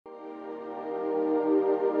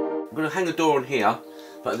we're going to hang the door on here,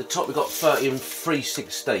 but at the top we've got 30 and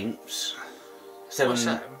 3/16.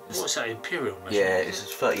 What's that, imperial measurement? Yeah, it's a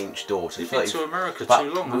 30-inch door. So You've been to America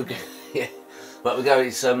too long, haven't you? Yeah, but we go,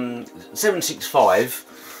 it's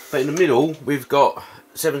 765, but in the middle we've got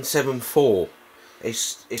 774.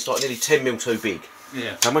 It's like nearly 10mm too big.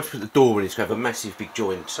 Yeah. So once you put the door in, it's going to have a massive big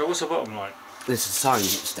joint. So what's the bottom like? It's the same.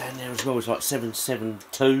 It's down there as well. It's like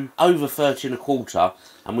 772, over 30 1/4,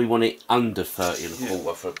 and we want it under 30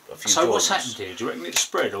 1/4 for a few. So joints. what's happened here? Do you reckon it's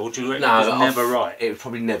spread, or do you reckon No, it was never right? It was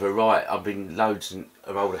probably never right. I've been loads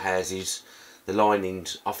of older houses. The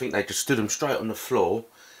linings, I think they just stood them straight on the floor.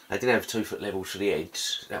 They didn't have 2 foot levels for the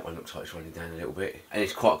edge. That one looks like it's running down a little bit. And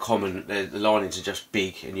it's quite common, the linings are just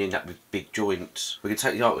big and you end up with big joints. We can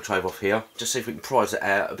take the architrave off here, just see if we can prise it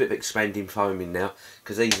out. A bit of expanding foam in now,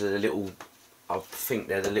 because these are the little, I think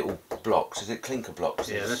they're the little blocks. Is it clinker blocks?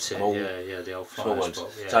 Yeah, that's small, it. Yeah, the old small fire ones.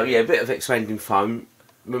 spot. Yeah. So yeah, a bit of expanding foam.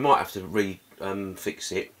 We might have to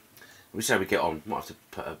fix it. We say we get on. Might have to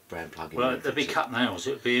put a brand plug in. Well, there'd be cut nails.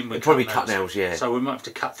 It'd be in with. It'd probably cut nails, yeah. So we might have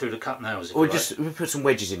to cut through the cut nails. Or we put some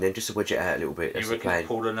wedges in there just to wedge it out a little bit. That's you reckon the plan.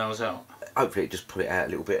 pull the nails out? Hopefully, just pull it out a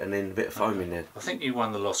little bit and then a bit of foam in there. I think you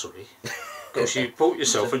won the lottery because you bought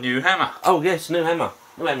yourself a new hammer. Oh yes, new hammer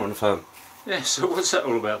on the firm. Yeah. So what's that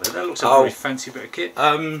all about then? That looks like a very fancy bit of kit.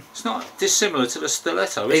 It's not dissimilar to the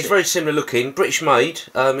stiletto, is it? It's very similar looking, British made.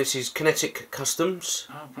 This is Kinetic Customs.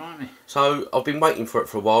 Oh, blimey. So I've been waiting for it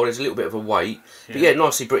for a while. There's a little bit of a wait, but yeah,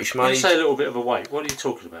 nicely British made. When you say a little bit of a wait, what are you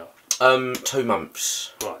talking about? 2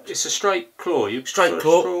 months. Right, it's a straight claw. Straight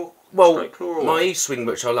claw. Well, straight claw, my E-swing,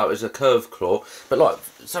 which I love, is a curved claw. But like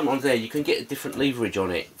sometimes there, you can get a different leverage on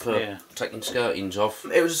it for taking skirtings off.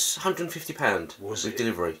 It was £150 with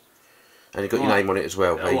delivery. And you've got your name on it as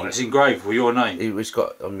well. Oh, it's engraved with your name? It's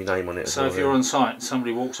got your name on it as well. So if you're on site and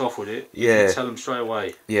somebody walks off with it, you can tell them straight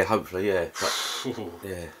away? Yeah, hopefully, yeah. But,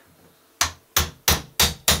 yeah.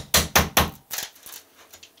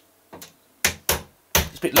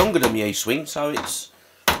 It's a bit longer than the E-swing, so it's...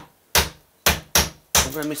 I'm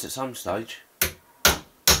going to miss at some stage.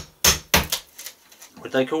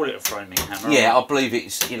 Would they call it a framing hammer? Yeah, I believe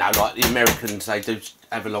it's, you know, like the Americans, they do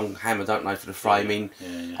have a long hammer, don't they, for the framing.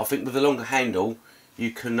 Yeah. I think with a longer handle, you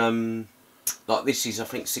can, like this is, I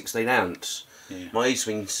think, 16 ounce. Yeah. My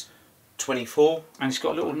E-swing's 24. And it's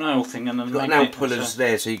got a little nail thing and a got nail pullers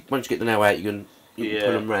there, so once you get the nail out, you can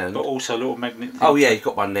pull them round. But also a little magnet thing. Oh yeah, you've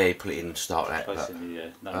got one there, you put it in and start that. Basically, yeah,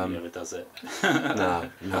 nobody ever does it. no,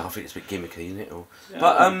 I think it's a bit gimmicky, isn't it? Or,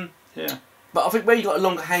 yeah. But I think where you've got a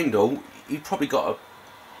longer handle, you've probably got a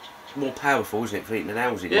more powerful, isn't it, for eating the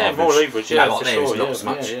nails in? Yeah, more leverage, yeah, like for there, sure, it's not as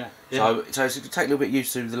much. Yeah. So it's take a little bit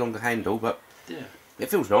used to the longer handle, but yeah, it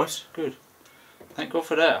feels nice. Good. Thank God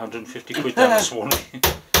for that, 150 quid down this morning.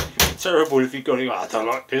 It'd be terrible if you got it, I don't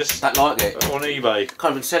like this. Don't like it. On eBay.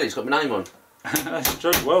 Can't even sell it, it's got my name on. That's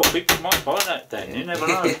true. Well, people might buy that then, you never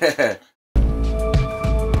know. Yeah.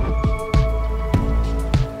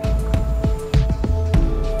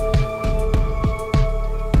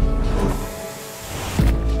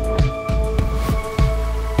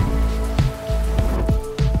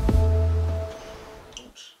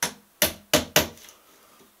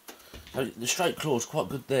 So the straight claw is quite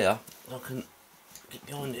good there. I can get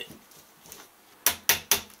behind it.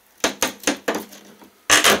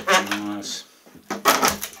 Nice.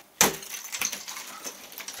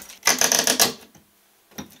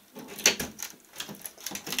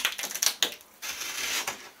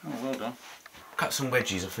 Oh, well done. Cut some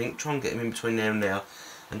wedges, I think. Try and get them in between there and there,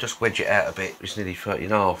 and just wedge it out a bit. It's nearly 30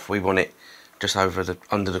 and a half. We want it just over the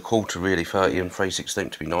under the quarter, really, 30 and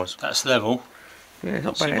 3/16 to be nice. That's level. Yeah,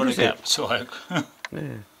 not See bad, what a is it? gap's like. Yeah.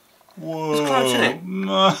 Whoa. It's close, isn't it?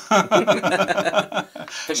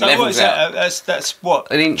 So what is that? That's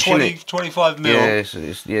what? An inch, 25 mil yeah,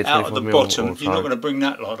 yeah, out of the bottom. You're not going to bring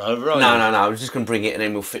that lot over, are you? No. I was just going to bring it and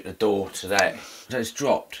then we'll fit the door to that. So it's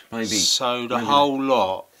dropped, maybe. So the whole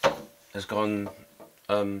lot has gone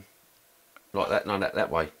like that. No,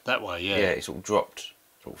 that way. That way, yeah. Yeah, it's all dropped,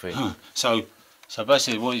 sort of thing. So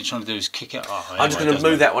basically, what you're trying to do is kick it up. I'm just going to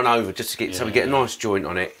move that one over just to get so we get a nice joint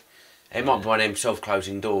on it. It might be one of them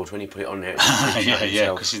self-closing doors when you put it on there.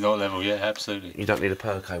 Yeah, because it's not level. Yeah, absolutely. You don't need a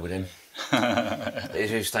perco with them.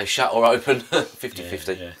 It either stay shut or open,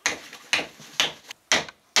 50-50. Yeah.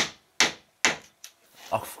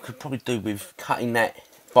 I could probably do with cutting that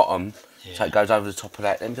bottom so it goes over the top of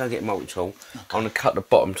that. Let me go get a multi-tool. Okay. I'm going to cut the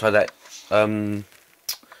bottom so that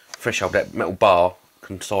threshold, that metal bar,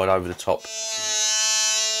 can slide over the top.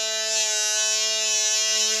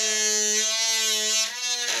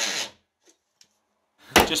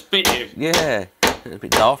 Just bit you. Yeah, it's a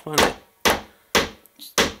bit daft, wasn't it?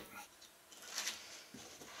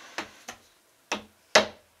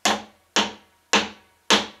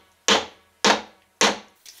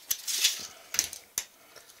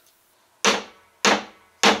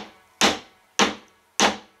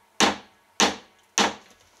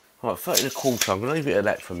 Right, 13 1/4. I'm going to leave it at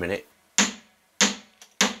that for a minute.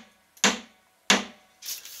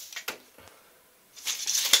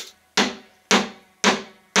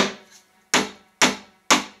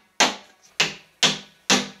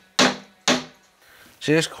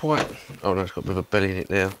 See, that's quite... Oh no, it's got a bit of a belly in it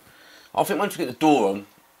there. I think once we get the door on...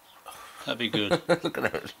 That'd be good. Look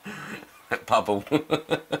at that bubble.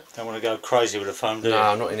 Don't want to go crazy with the foam, do you?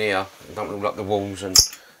 No, not in here. I don't want to look like the walls, and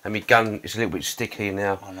my gun is a little bit sticky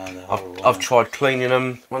now. I know, I've tried cleaning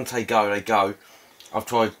them. Once they go, they go. I've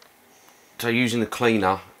tried using the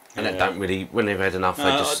cleaner, and that don't really, when they've had enough, they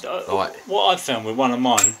just... like... What I've found with one of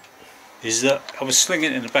mine is that I was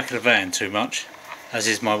slinging it in the back of the van too much, as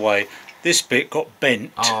is my way. This bit got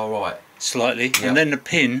bent slightly, yep. And then the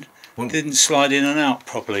pin didn't slide in and out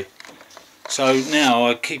properly. So now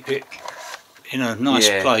I keep it in a nice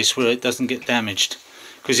place where it doesn't get damaged.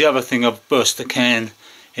 Because the other thing, I've burst the can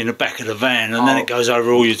in the back of the van, and then it goes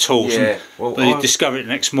over all your tools. Yeah. But you discover it the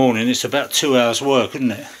next morning. It's about 2 hours work,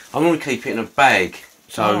 isn't it? I'm going to keep it in a bag.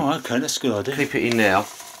 So okay, that's a good idea. Keep it in now.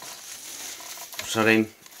 So then,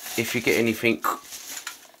 if you get anything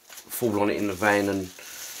fall on it in the van and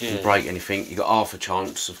break anything, you got half a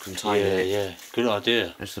chance of containing it. Yeah, good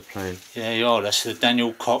idea. That's the plan. Yeah, you are. That's the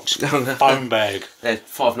Daniel Cox foam bag. They're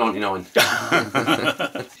 $5.99.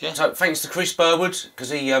 Yeah. So thanks to Chris Burwood, because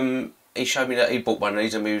he showed me that he bought one of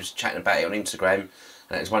these and we was chatting about it on Instagram, and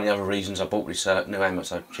that's one of the other reasons I bought this new hammer.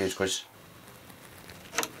 So cheers, Chris.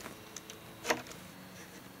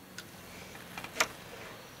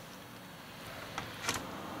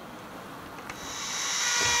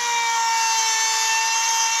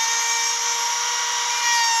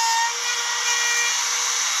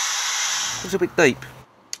 It's a bit deep.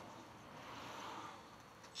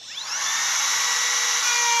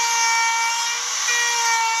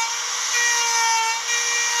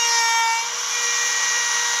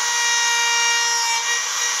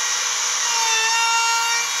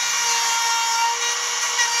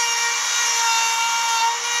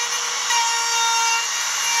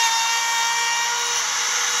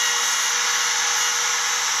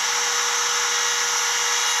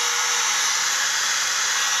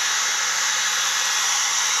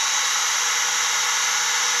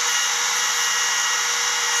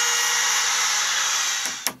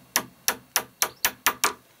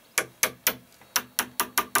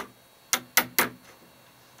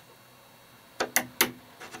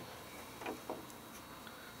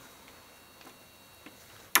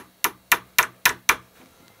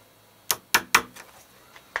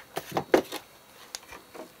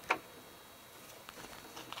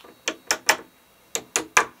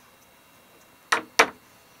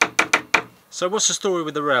 So what's the story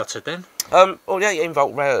with the router then? Well, the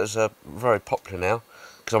 18-volt routers are very popular now,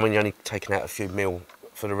 because I mean, you're only taking out a few mil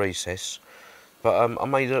for the recess. But I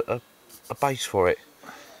made a base for it,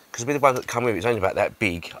 because with the one that come with it, it's only about that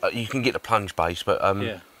big. You can get the plunge base, but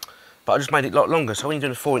but I just made it a lot longer. So when you're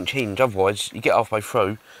doing a 4-inch hinge, otherwise you get halfway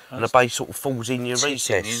through and the base sort of falls in your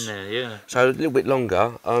recess. In there, yeah. So a little bit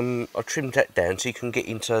longer. I trimmed that down so you can get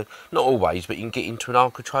into, not always, but you can get into an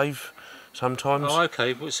architrave sometimes. Oh,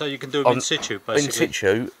 okay. So you can do them in situ, basically. In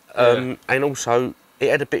situ, and also it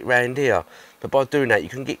had a bit round here, but by doing that you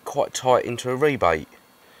can get quite tight into a rebate.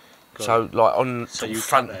 So like on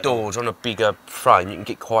front doors on a bigger frame, you can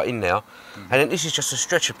get quite in there. And then this is just a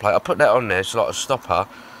stretcher plate. I put that on there, it's like a stopper,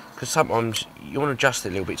 because sometimes you want to adjust it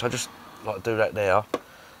a little bit. So I just like do that there,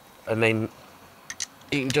 and then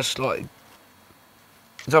you can just like.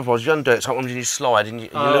 Because otherwise you undo it, sometimes you slide and you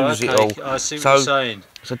lose it all. I see what you're saying.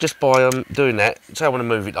 So just by doing that, say I want to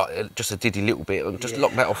move it like just a diddy little bit, and just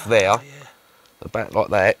lock that off there, about like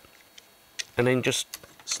that, and then just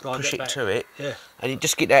push it to it, and you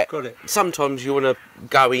just get that. Got it. Sometimes you want to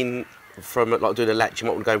go in from like doing a latch, you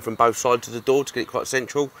might want to go in from both sides of the door to get it quite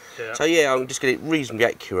central. Yeah. So yeah, I can just get it reasonably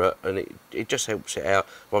accurate, and it just helps it out.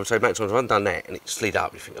 Well, I would say maximum I've done that, and it slid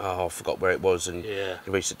up. You think, oh, I forgot where it was, and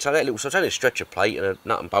so that little, so it's only a stretcher plate and a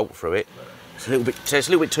nut and bolt through it. It's a little bit, so it's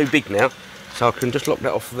a little bit too big now, so I can just lock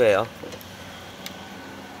that off there.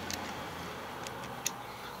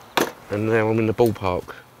 And now I'm in the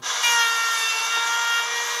ballpark.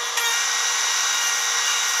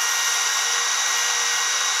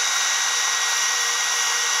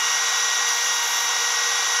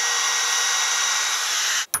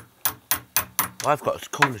 I've got a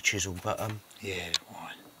corner chisel, but yeah,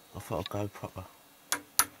 right. I thought I'd go proper.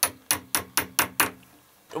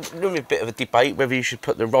 There's a bit of a debate whether you should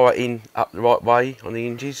put the writing up the right way on the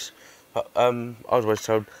hinges. But I was always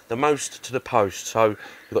told the most to the post. So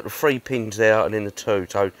you've got the 3 pins there and then the 2.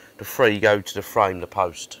 So the 3 go to the frame, the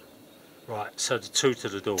post. Right. So the 2 to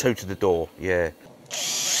the door. 2 to the door. Yeah.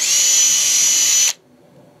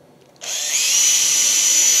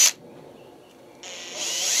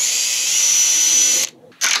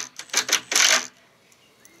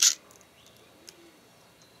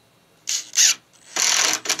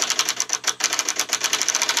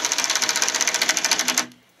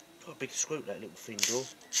 big screw, that little thin door.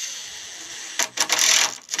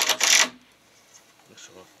 That's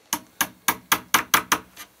all right.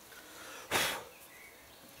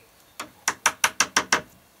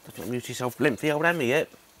 Don't mute yourself lengthy old hammer yet.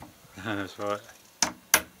 That's right.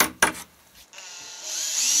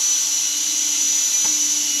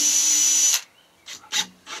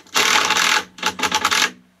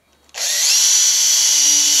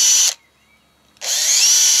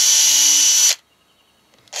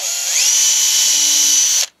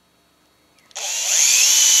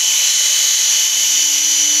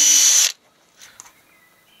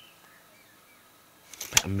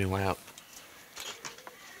 Better mill out.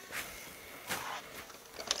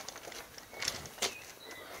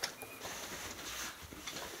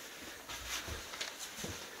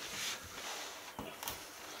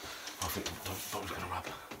 I think the bottom's going to rub.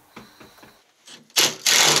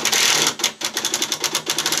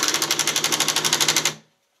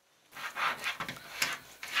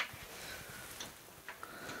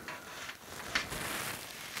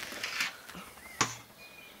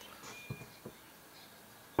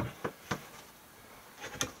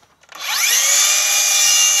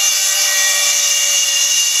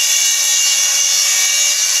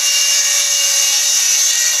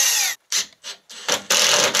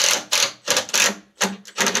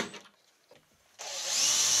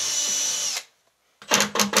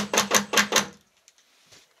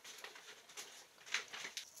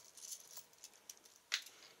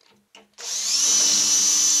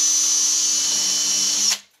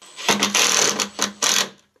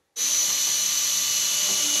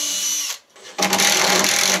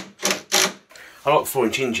 I like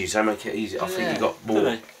 4-inch hinges, they make it easy. I think you got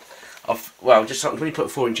more. Well, just something when you put a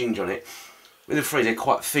 4-inch hinge on it, with the 3 they're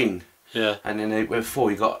quite thin. Yeah. And then with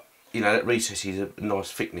 4 you got, you know, that recess is a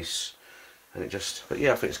nice thickness. And it just, but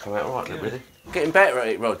yeah, I think it's come out alright, yeah. Really. Getting better at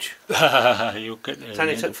it, Rog. You'll get there. It's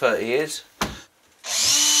only took 30 years.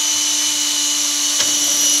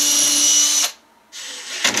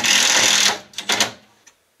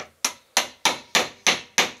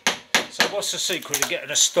 What's the secret to getting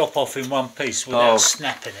a stop off in one piece without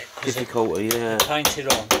snapping it? Difficulty, yeah. Paint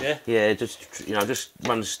it on, yeah? Yeah, just, you know, just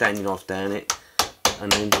run the standing knife down it,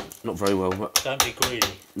 and then, not very well, but... Don't be greedy.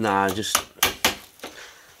 Nah, we just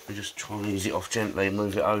try and ease it off gently and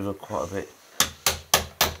move it over quite a bit.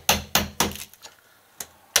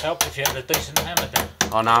 Help if you had a decent hammer then.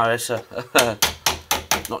 I know, it's a...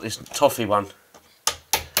 not this toffee one.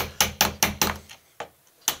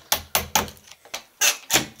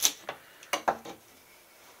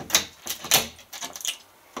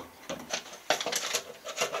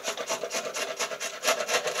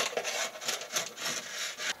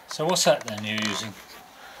 So what's that then you're using?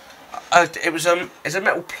 It was it's a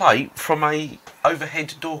metal plate from a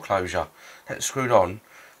overhead door closure that's screwed on.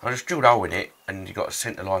 I just drilled a hole in it, and you got a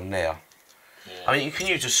centre line there. Yeah. I mean, you can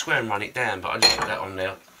use a square and run it down, but I just put that on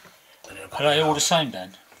there. Are they all the same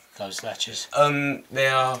then? Those latches?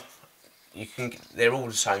 They're all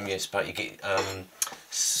the same, yes, but you get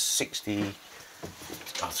 60.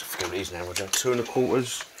 I forget what it is now, Roger. 2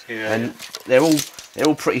 1/4. Yeah. And they're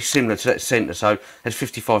all pretty similar to that centre. So there's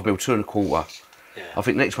 55mm, 2 1/4. Yeah. I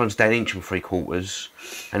think the next one's down 1 3/4,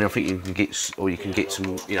 and I think you can get, get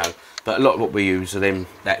some, you know. But a lot of what we use are them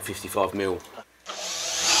that 55mm.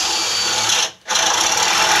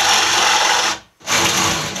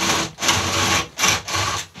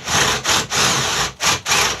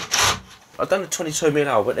 I've done a 22mm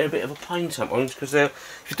hole, but they're a bit of a pain sometimes because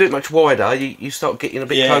if you do it much wider, you start getting a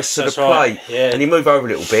bit close to the plate, right. Yeah. And you move over a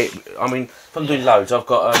little bit. I mean, if I'm doing loads, I've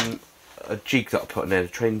got a jig that I put in there, the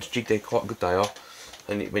trend jig. They're quite good, they are.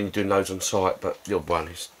 And when you're doing loads on site, but the odd one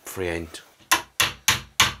is freehand.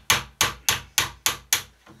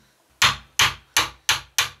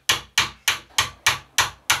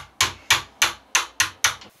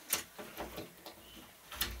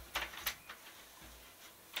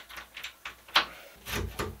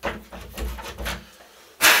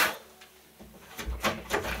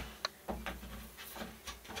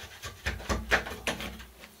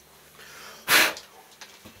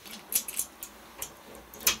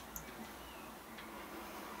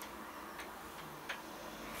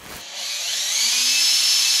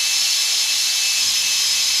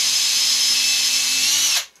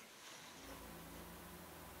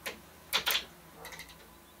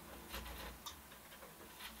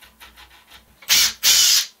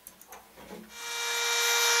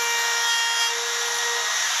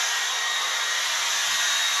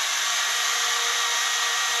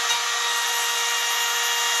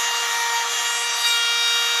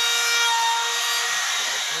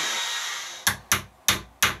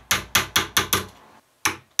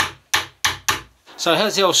 So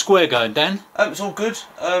how's the old square going, Dan? It's all good.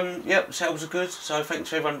 Yep, sales are good. So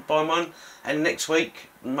thanks to everyone buying one. And next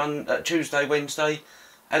week, Tuesday, Wednesday,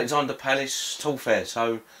 Alexander Palace Toolfair.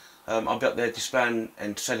 So I'll be up there displaying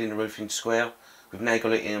and selling the roofing square. We've now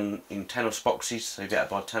got it in Tanos boxes, so you get it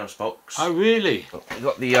by Tanos box. Oh really? We've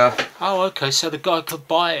got the. Oh okay, so the guy could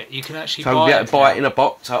buy it. You can actually buy it. So we'll buy it in a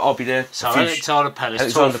box. So I'll be there. So Alexander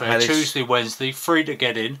Palace Toolfair, Tuesday, Wednesday, free to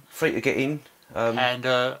get in. Free to get in.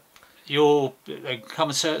 And you'll come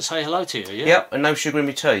and say hello to you, yeah? Yep, and no sugar in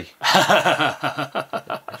my tea.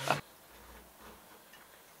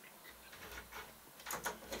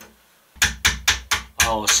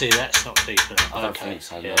 Oh, see, that's not deep enough. I don't think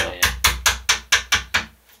so, yeah, no. yeah.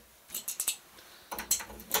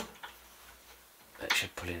 That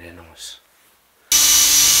should pull in there nice.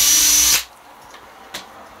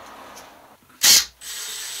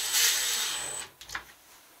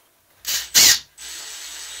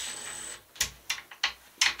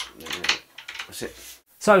 That's it.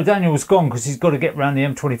 So Daniel's gone because he's got to get round the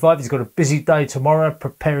M25. He's got a busy day tomorrow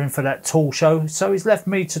preparing for that tool show. So he's left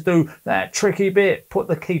me to do that tricky bit, put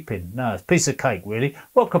the keep in. No, it's a piece of cake really.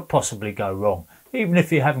 What could possibly go wrong? Even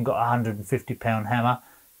if you haven't got a £150 hammer,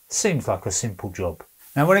 seems like a simple job.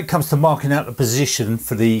 Now when it comes to marking out the position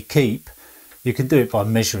for the keep, you can do it by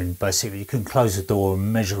measuring basically. You can close the door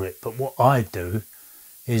and measure it. But what I do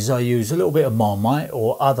is I use a little bit of Marmite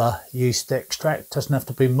or other yeast extract. Doesn't have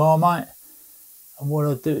to be Marmite. And what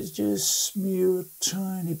I'll do is just smear a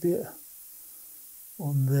tiny bit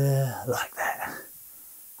on there, like that.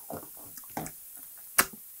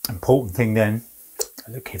 Important thing then,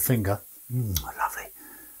 look your finger, lovely.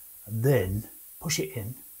 And then push it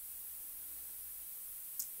in,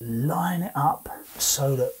 line it up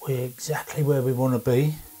so that we're exactly where we want to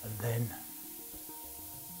be, and then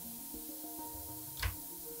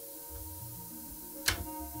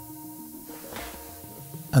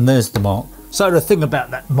there's the mark. So the thing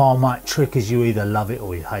about that Marmite trick is you either love it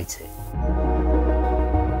or you hate it.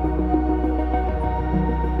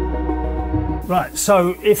 Right,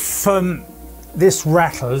 so if this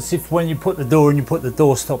rattles, if when you put the door and you put the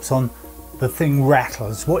door stops on, the thing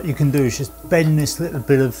rattles, what you can do is just bend this little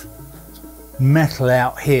bit of metal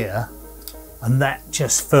out here and that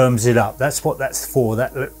just firms it up. That's what that's for,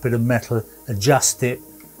 that little bit of metal. Adjust it.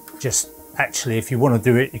 Just actually, if you want to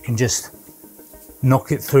do it, you can just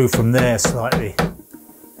knock it through from there slightly,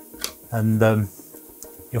 and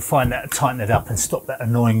you'll find that tighten it up and stop that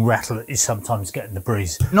annoying rattle that you sometimes get in the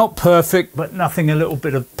breeze. Not perfect, but nothing a little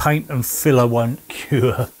bit of paint and filler won't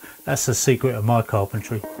cure. That's the secret of my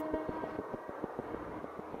carpentry.